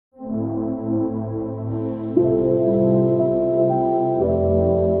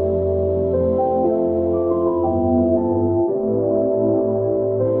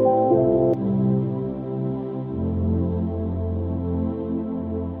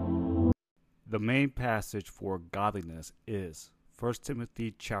The main passage for godliness is 1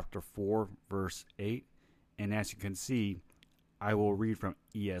 Timothy chapter 4 verse 8, and as you can see, I will read from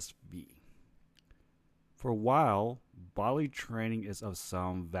ESV. For while bodily training is of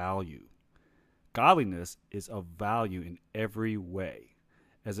some value, godliness is of value in every way,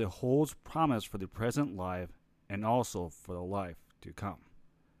 as it holds promise for the present life and also for the life to come.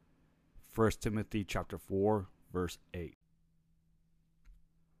 1 Timothy chapter 4 verse 8.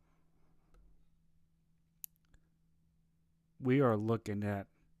 We are looking at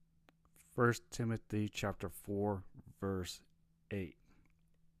 1 Timothy chapter 4 verse 8,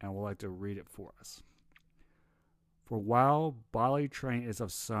 and I would like to read it for us. For while bodily training is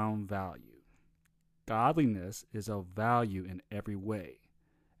of some value, godliness is of value in every way,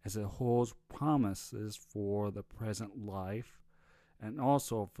 as it holds promises for the present life and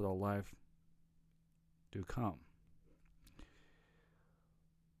also for the life to come.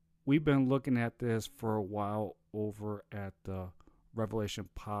 We've been looking at this for a while over at the Revelation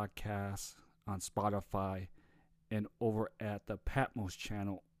podcast on Spotify and over at the Patmos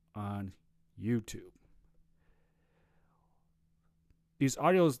channel on YouTube. These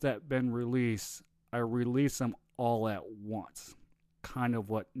audios that have been released, I release them all at once, kind of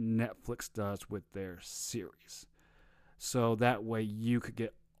what Netflix does with their series. So that way you could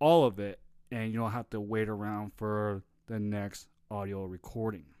get all of it and you don't have to wait around for the next audio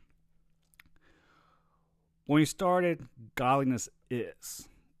recording. When we started Godliness Is,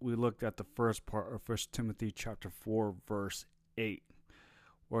 we looked at the first part of 1 Timothy chapter 4 verse 8,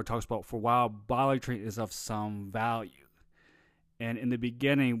 where it talks about for while bodily training is of some value. And in the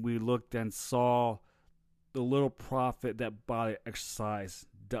beginning, we looked and saw the little profit that bodily exercise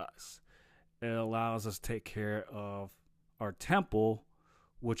does. It allows us to take care of our temple,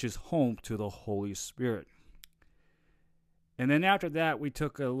 which is home to the Holy Spirit. And then after that, we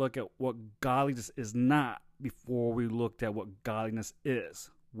took a look at what godliness is not before we looked at what godliness is,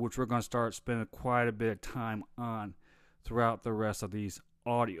 which we're going to start spending quite a bit of time on throughout the rest of these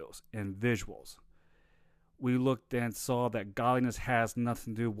audios and visuals. We looked and saw that godliness has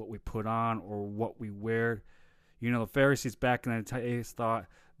nothing to do with what we put on or what we wear. You know, the Pharisees back in the days thought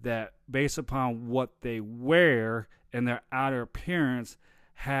that based upon what they wear and their outer appearance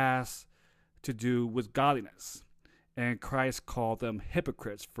has to do with godliness. And Christ called them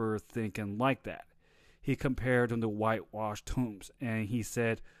hypocrites for thinking like that. He compared them to whitewashed tombs. And he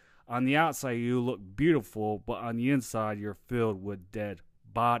said, on the outside you look beautiful, but on the inside you're filled with dead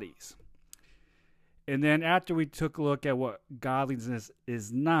bodies. And then after we took a look at what godliness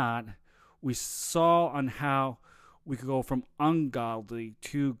is not, we saw on how we could go from ungodly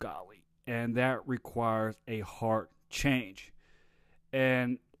to godly. And that requires a heart change.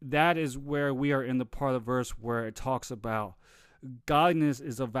 And that is where we are in the part of the verse where it talks about godliness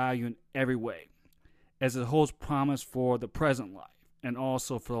is of value in every way, as it holds promise for the present life and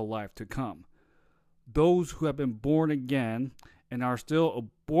also for the life to come. Those who have been born again and are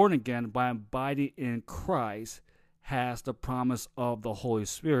still born again by abiding in Christ has the promise of the Holy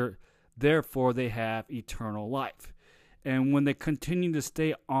Spirit. Therefore, they have eternal life. And when they continue to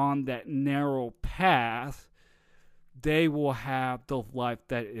stay on that narrow path, they will have the life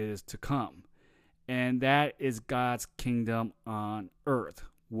that is to come. And that is God's kingdom on earth,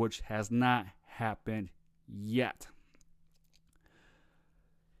 which has not happened yet.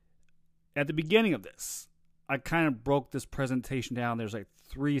 At the beginning of this, I kind of broke this presentation down. There's like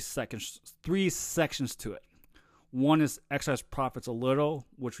three sections to it. One is exercise profits a little,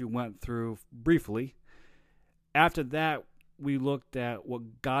 which we went through briefly. After that, we looked at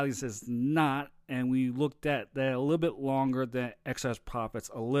what godliness is not, and we looked at that a little bit longer than exercise profits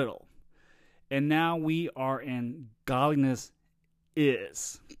a little. And now we are in godliness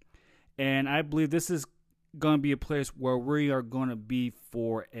is. And I believe this is going to be a place where we are going to be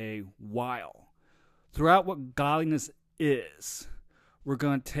for a while. Throughout what godliness is, we're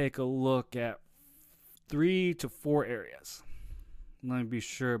going to take a look at 3 to 4 areas. Let me be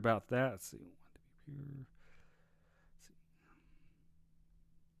sure about that. Let's see.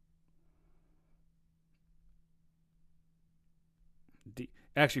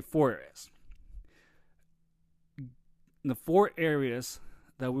 Actually, 4 areas. The 4 areas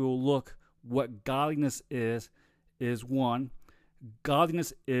that we will look what godliness is 1,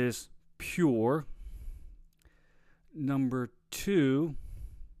 godliness is pure. Number 2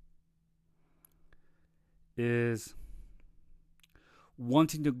 is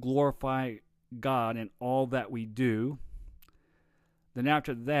wanting to glorify God in all that we do. Then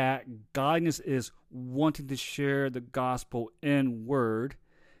after that, godliness is wanting to share the gospel in word.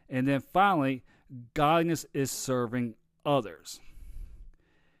 And then finally, godliness is serving others.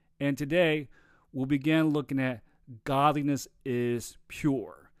 And today, we'll begin looking at godliness is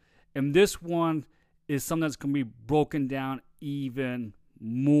pure. And this one is something that's going to be broken down even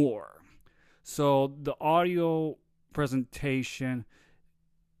more. So the audio presentation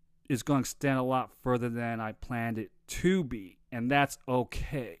is going to extend a lot further than I planned it to be, and that's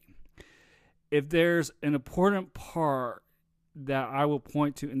okay. If there's an important part that I will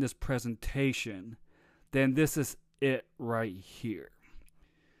point to in this presentation, then this is it right here.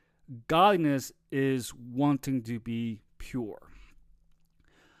 Godliness is wanting to be pure.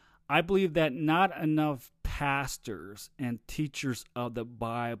 I believe that not enough pastors and teachers of the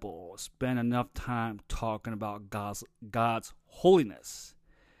Bible spend enough time talking about God's holiness.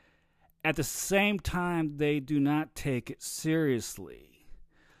 At the same time, they do not take it seriously.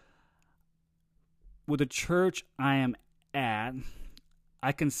 With the church I am at,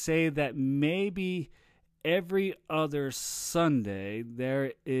 I can say that maybe every other Sunday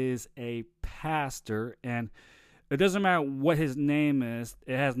there is a pastor, and it doesn't matter what his name is,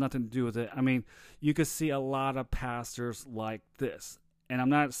 it has nothing to do with it. I mean, you can see a lot of pastors like this, and I'm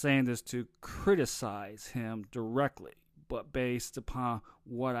not saying this to criticize him directly, but based upon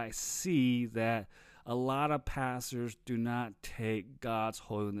what I see, that a lot of pastors do not take God's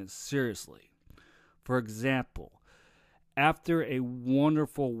holiness seriously. For example, after a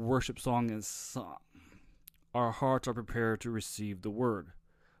wonderful worship song is sung, our hearts are prepared to receive the word.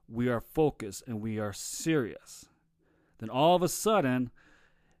 We are focused and we are serious. Then all of a sudden,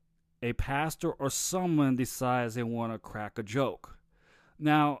 a pastor or someone decides they want to crack a joke.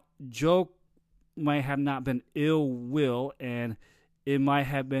 Now, joke might have not been ill will, and it might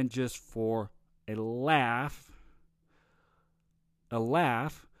have been just for a laugh.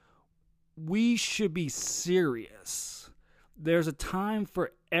 We should be serious. There's a time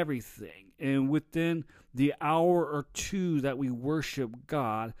for everything, and within the hour or two that we worship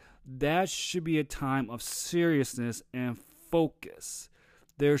God, that should be a time of seriousness and focus.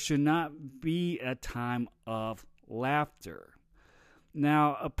 There should not be a time of laughter.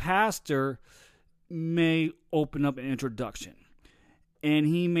 Now, a pastor may open up an introduction, and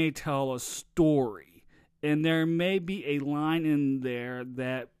he may tell a story, and there may be a line in there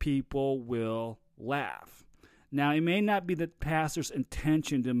that people will laugh. Now, it may not be the pastor's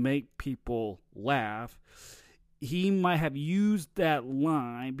intention to make people laugh. He might have used that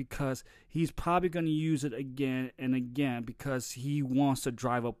line because he's probably going to use it again and again because he wants to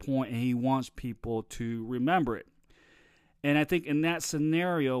drive a point and he wants people to remember it. And I think in that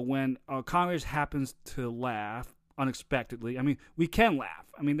scenario, when Congress happens to laugh unexpectedly, I mean, we can laugh.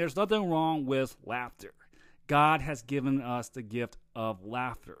 I mean, there's nothing wrong with laughter. God has given us the gift of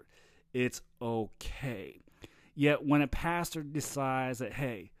laughter. It's okay. Yet when a pastor decides that,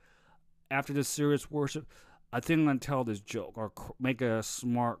 hey, after this serious worship, I think I'm going to tell this joke or make a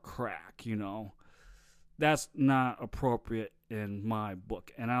smart crack, that's not appropriate in my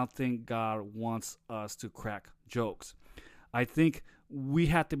book. And I don't think God wants us to crack jokes. I think we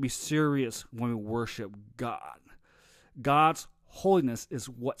have to be serious when we worship God. God's holiness is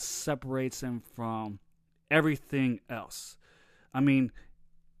what separates him from everything else. I mean,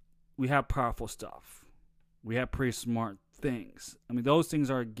 we have powerful stuff. We have pretty smart things. I mean, those things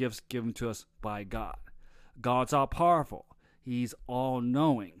are gifts given to us by God. God's all powerful. He's all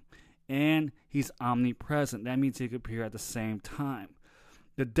knowing. And he's omnipresent. That means he could appear at the same time.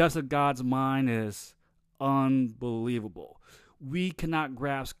 The depth of God's mind is unbelievable. We cannot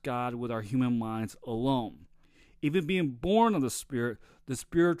grasp God with our human minds alone. Even being born of the Spirit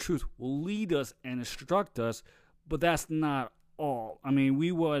of truth will lead us and instruct us, but that's not all. I mean,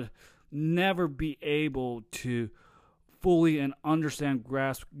 we would never be able to fully and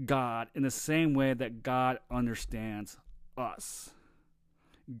grasp God in the same way that God understands us.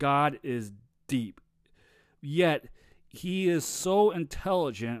 God is deep, yet he is so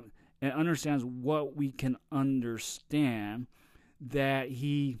intelligent and understands what we can understand that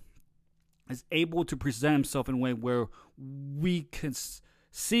he is able to present himself in a way where we can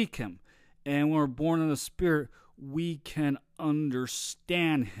seek him. And when we're born of the Spirit, we can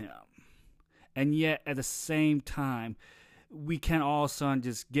understand him. And yet, at the same time, we can't all of a sudden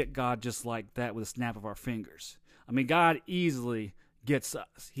just get God just like that with a snap of our fingers. I mean, God easily gets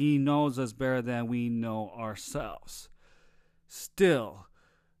us. He knows us better than we know ourselves. Still,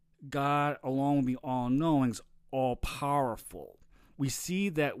 God, alone with being all-knowing, is all-powerful. We see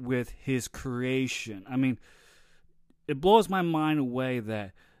that with his creation. I mean, it blows my mind away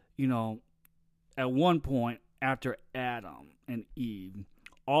that, at one point after Adam and Eve,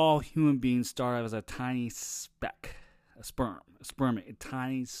 all human beings started as a tiny speck, a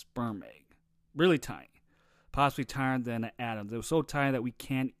tiny sperm egg, really tiny, possibly tinier than an atom. They were so tiny that we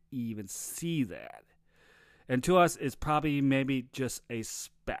can't even see that. And to us, it's probably maybe just a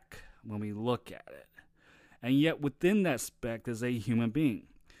speck when we look at it. And yet within that speck is a human being.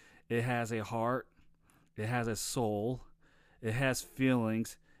 It has a heart. It has a soul. It has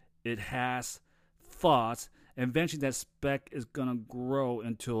feelings. It has thoughts. And eventually that speck is going to grow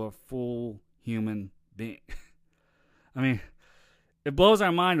into a full human being. I mean, it blows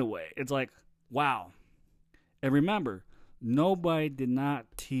our mind away. It's like, wow. And remember, nobody did not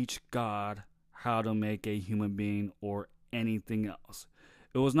teach God how to make a human being or anything else.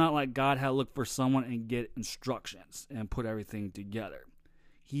 It was not like God had to look for someone and get instructions and put everything together.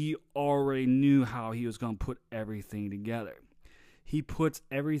 He already knew how he was going to put everything together. He puts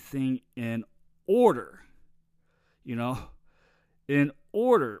everything in order, in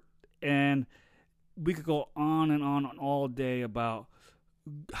order. And we could go on and on all day about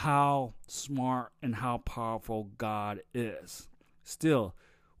how smart and how powerful God is. Still,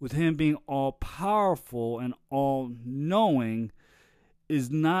 with him being all powerful and all knowing is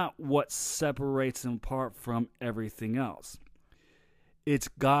not what separates him apart from everything else. It's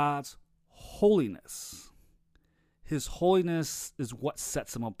God's holiness. His holiness is what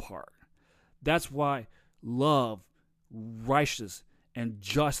sets him apart. That's why love, righteousness, and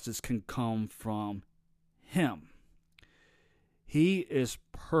justice can come from him. He is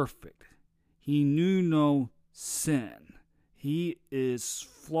perfect. He knew no sin. He is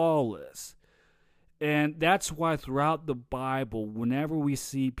flawless. And that's why throughout the Bible, whenever we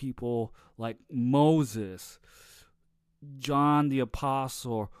see people like Moses, John the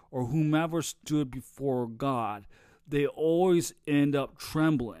Apostle, or whomever stood before God, they always end up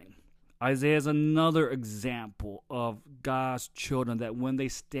trembling. Isaiah is another example of God's children that when they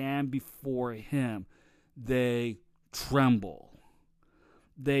stand before him, they tremble.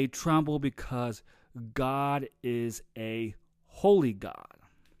 They tremble because God is a holy God.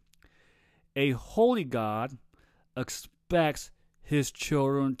 A holy God expects his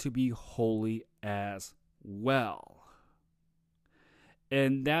children to be holy as well.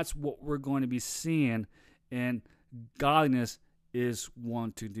 And that's what we're going to be seeing. And godliness is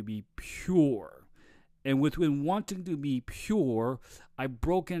wanting to be pure. And within wanting to be pure, I've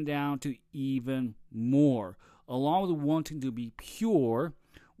broken down to even more. Along with wanting to be pure,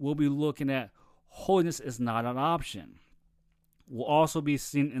 we'll be looking at holiness is not an option. We'll also be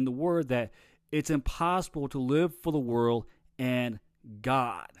seeing in the word that it's impossible to live for the world and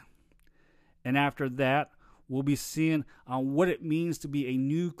God. And after that, we'll be seeing on what it means to be a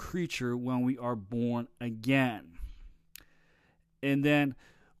new creature when we are born again. And then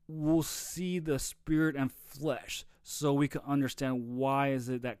we'll see the spirit and flesh so we can understand why is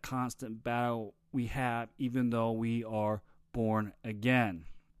it that constant battle we have even though we are born again.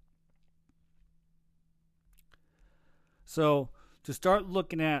 So to start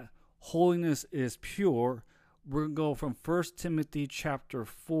looking at holiness is pure, we're going to go from 1 Timothy chapter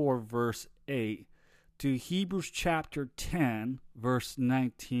 4 verse 8 to Hebrews chapter 10 verse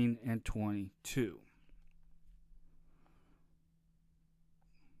 19 and 22.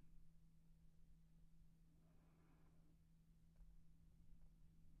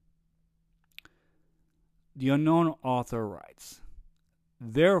 The unknown author writes,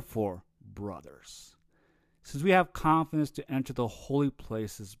 "Therefore, brothers, since we have confidence to enter the holy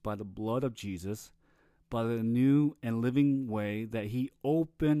places by the blood of Jesus, by the new and living way that he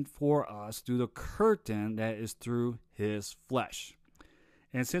opened for us through the curtain that is through his flesh.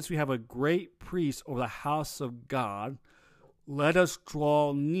 And since we have a great priest over the house of God, let us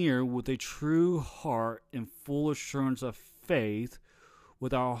draw near with a true heart in full assurance of faith,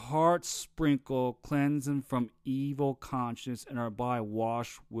 with our hearts sprinkled, cleansing from evil conscience, and our body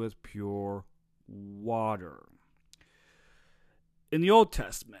washed with pure water." In the Old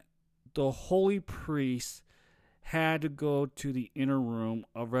Testament, the holy priest had to go to the inner room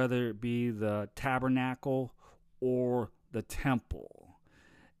of whether it be the tabernacle or the temple.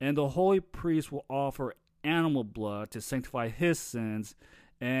 And the holy priest will offer animal blood to sanctify his sins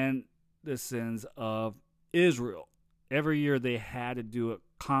and the sins of Israel. Every year they had to do it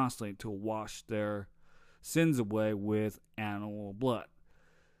constantly to wash their sins away with animal blood.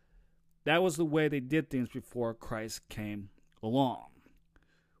 That was the way they did things before Christ came along.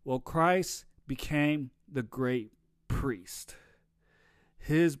 Well, Christ became the great priest.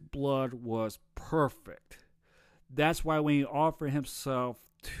 His blood was perfect. That's why when he offered himself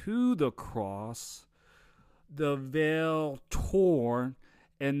to the cross, the veil tore,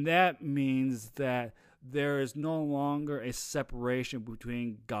 and that means that there is no longer a separation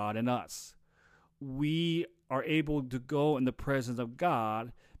between God and us. We are able to go in the presence of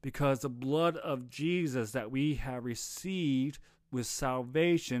God because the blood of Jesus that we have received with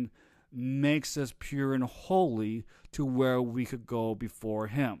salvation makes us pure and holy to where we could go before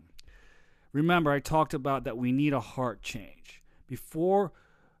Him. Remember, I talked about that we need a heart change. Before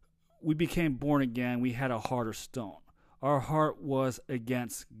we became born again, we had a heart of stone. Our heart was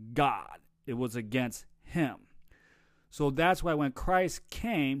against God. It was against Him. So that's why when Christ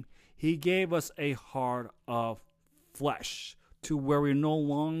came, He gave us a heart of flesh to where we're no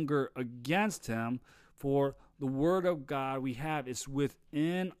longer against Him. For the Word of God we have is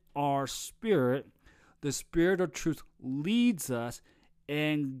within our spirit. The Spirit of truth leads us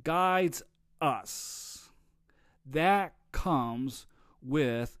and guides us. That comes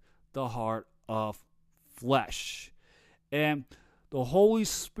with the heart of flesh. And the Holy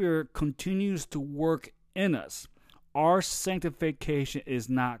Spirit continues to work in us. Our sanctification is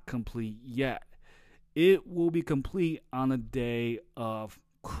not complete yet. It will be complete on the day of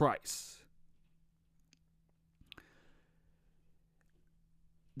Christ.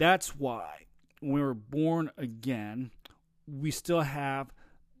 That's why when we were born again, we still have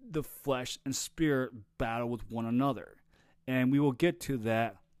the flesh and spirit battle with one another. And we will get to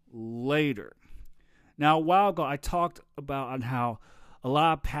that later. Now, a while ago, I talked about on how a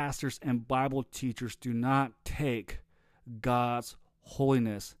lot of pastors and Bible teachers do not take God's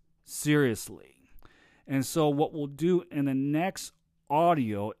holiness seriously. And so what we'll do in the next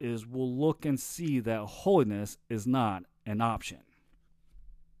audio is we'll look and see that holiness is not an option.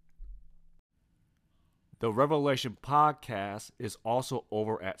 The Revelation Podcast is also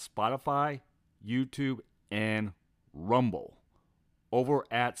over at Spotify, YouTube, and Rumble. Over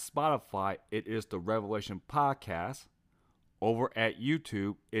at Spotify, it is the Revelation Podcast. Over at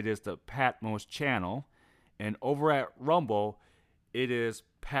YouTube, it is the Patmos channel. And over at Rumble, it is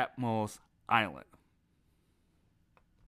Patmos Island.